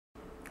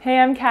Hey,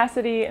 I'm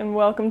Cassidy and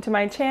welcome to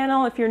my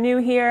channel. If you're new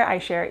here, I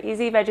share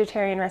easy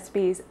vegetarian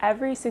recipes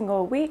every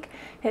single week.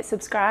 Hit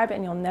subscribe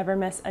and you'll never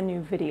miss a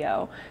new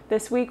video.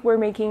 This week we're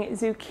making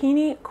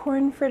zucchini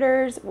corn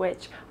fritters,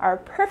 which are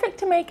perfect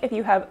to make if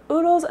you have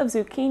oodles of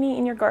zucchini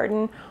in your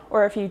garden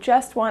or if you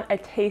just want a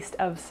taste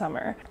of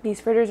summer.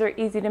 These fritters are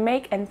easy to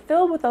make and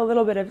filled with a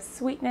little bit of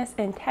sweetness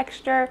and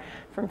texture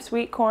from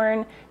sweet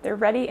corn. They're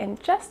ready in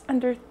just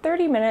under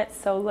 30 minutes,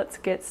 so let's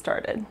get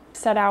started.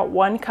 Set out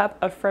 1 cup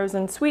of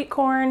frozen sweet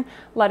corn,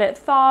 let it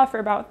thaw for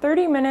about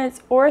 30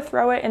 minutes or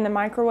throw it in the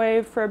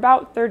microwave for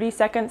about 30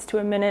 seconds to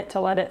a minute to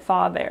let it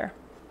thaw there.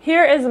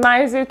 Here is my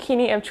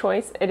zucchini of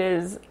choice. It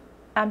is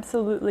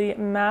absolutely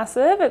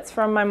massive. It's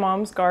from my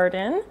mom's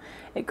garden.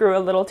 It grew a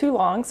little too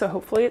long, so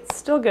hopefully it's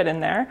still good in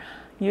there.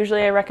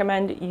 Usually I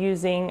recommend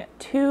using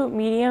 2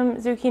 medium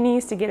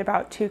zucchinis to get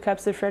about 2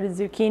 cups of shredded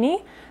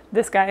zucchini.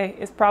 This guy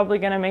is probably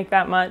gonna make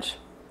that much,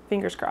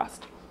 fingers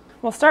crossed.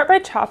 We'll start by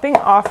chopping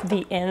off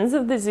the ends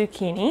of the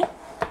zucchini.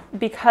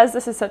 Because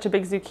this is such a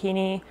big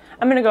zucchini,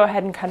 I'm gonna go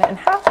ahead and cut it in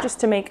half just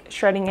to make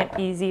shredding it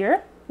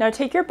easier. Now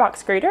take your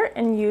box grater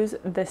and use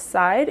this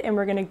side, and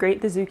we're gonna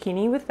grate the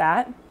zucchini with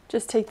that.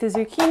 Just take the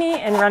zucchini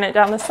and run it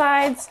down the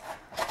sides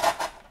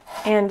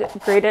and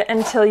grate it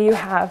until you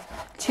have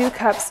 2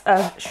 cups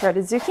of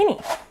shredded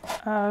zucchini.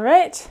 All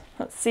right,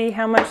 let's see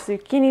how much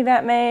zucchini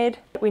that made.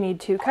 We need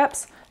 2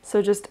 cups,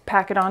 so just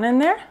pack it on in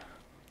there.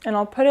 And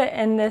I'll put it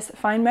in this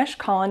fine mesh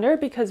colander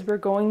because we're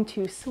going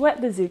to sweat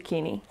the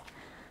zucchini.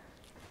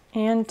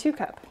 And 2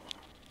 cups.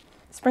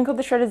 Sprinkle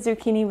the shredded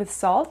zucchini with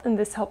salt, and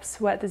this helps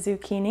sweat the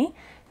zucchini.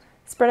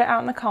 Spread it out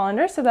in the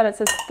colander so that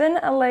it's as thin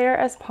a layer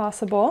as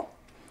possible.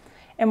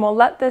 And we'll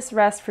let this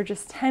rest for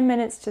just 10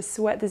 minutes to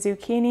sweat the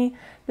zucchini.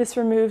 This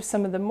removes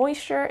some of the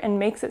moisture and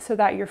makes it so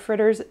that your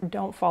fritters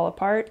don't fall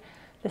apart.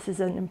 This is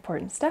an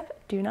important step,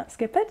 do not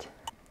skip it.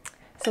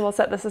 So we'll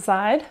set this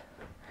aside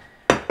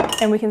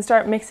and we can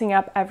start mixing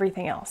up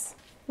everything else.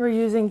 We're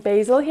using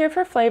basil here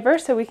for flavor,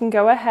 so we can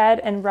go ahead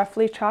and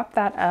roughly chop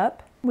that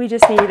up. We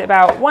just need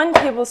about 1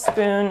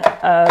 tablespoon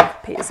of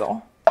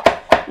basil.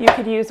 You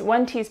could use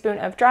 1 teaspoon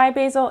of dry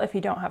basil if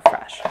you don't have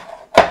fresh.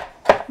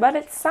 But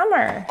it's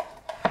summer,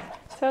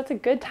 so it's a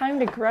good time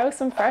to grow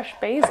some fresh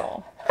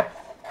basil.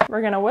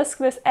 We're gonna whisk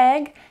this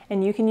egg,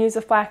 and you can use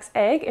a flax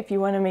egg if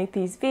you wanna make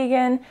these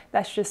vegan.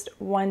 That's just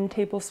 1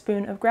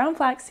 tablespoon of ground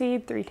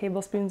flaxseed, 3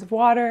 tablespoons of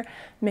water.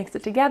 Mix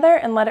it together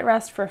and let it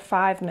rest for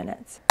 5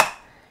 minutes.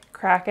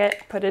 Crack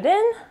it, put it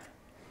in,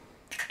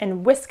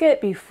 and whisk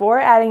it before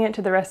adding it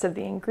to the rest of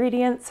the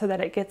ingredients so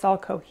that it gets all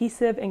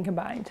cohesive and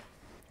combined.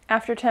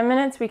 After 10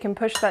 minutes, we can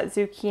push that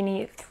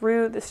zucchini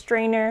through the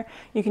strainer.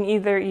 You can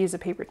either use a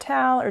paper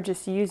towel or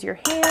just use your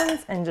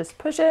hands and just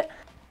push it.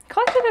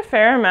 Collected a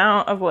fair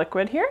amount of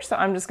liquid here, so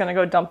I'm just gonna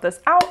go dump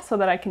this out so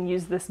that I can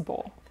use this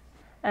bowl.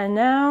 And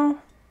now,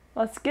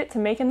 let's get to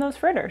making those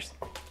fritters.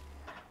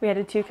 We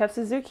added 2 cups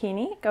of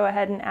zucchini. Go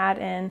ahead and add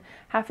in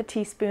half a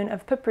teaspoon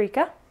of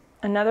paprika,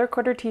 another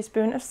 1/4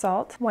 teaspoon of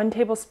salt, 1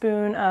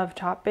 tablespoon of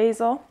chopped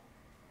basil,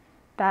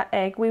 that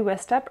egg we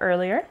whisked up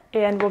earlier,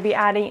 and we'll be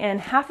adding in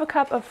half a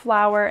cup of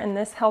flour, and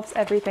this helps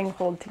everything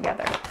hold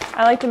together.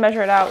 I like to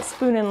measure it out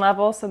spoon and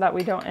level so that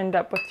we don't end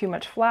up with too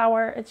much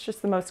flour. It's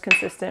just the most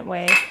consistent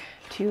way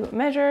to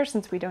measure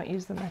since we don't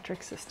use the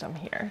metric system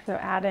here. So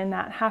add in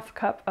that half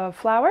cup of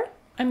flour.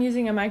 I'm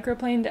using a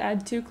microplane to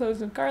add 2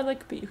 cloves of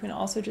garlic, but you can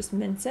also just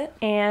mince it.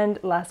 And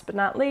last but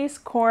not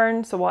least,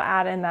 corn. So we'll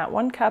add in that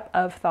 1 cup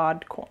of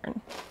thawed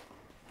corn.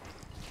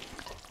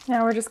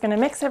 Now we're just gonna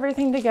mix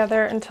everything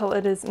together until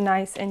it is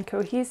nice and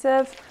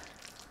cohesive.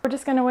 We're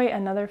just gonna wait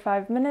another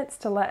 5 minutes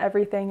to let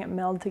everything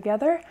meld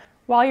together.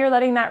 While you're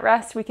letting that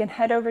rest, we can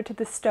head over to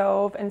the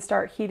stove and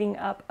start heating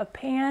up a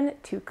pan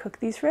to cook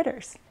these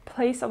fritters.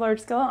 Place a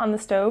large skillet on the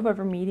stove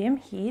over medium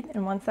heat,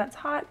 and once that's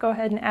hot, go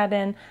ahead and add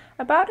in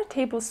about a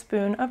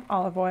tablespoon of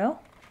olive oil.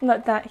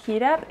 Let that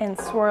heat up and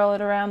swirl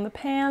it around the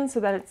pan so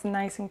that it's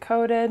nice and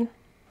coated.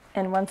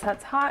 And once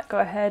that's hot, go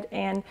ahead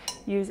and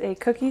use a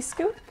cookie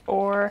scoop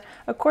or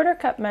a 1/4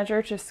 cup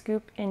measure to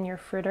scoop in your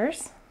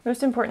fritters.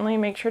 Most importantly,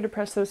 make sure to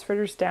press those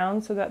fritters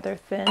down so that they're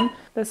thin.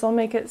 This will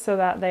make it so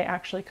that they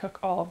actually cook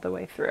all of the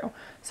way through.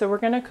 So we're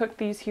gonna cook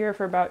these here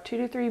for about 2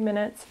 to 3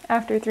 minutes.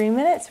 After 3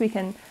 minutes, we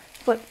can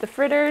flip the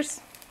fritters.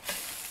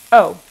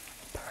 Oh,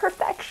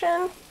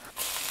 perfection.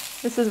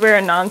 This is where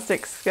a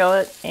nonstick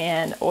skillet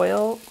and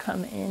oil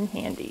come in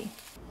handy.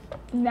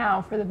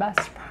 Now for the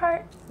best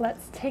part,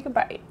 let's take a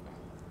bite.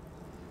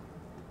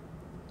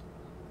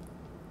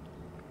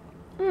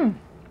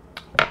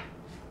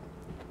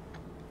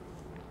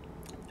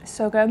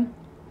 So good.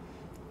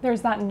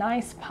 There's that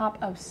nice pop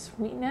of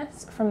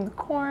sweetness from the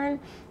corn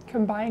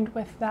combined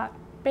with that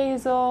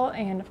basil,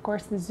 and of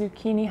course the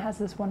zucchini has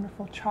this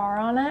wonderful char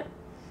on it.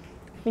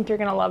 I think you're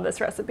gonna love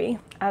this recipe.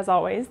 As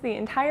always, the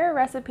entire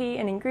recipe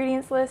and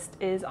ingredients list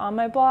is on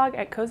my blog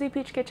at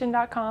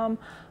cozypeachkitchen.com.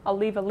 I'll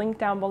leave a link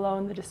down below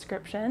in the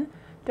description.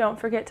 Don't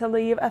forget to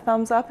leave a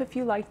thumbs up if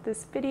you liked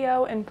this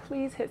video, and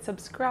please hit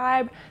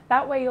subscribe.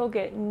 That way you'll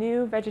get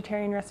new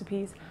vegetarian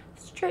recipes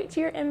straight to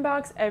your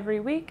inbox every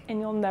week and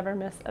you'll never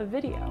miss a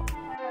video.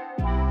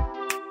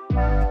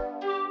 you.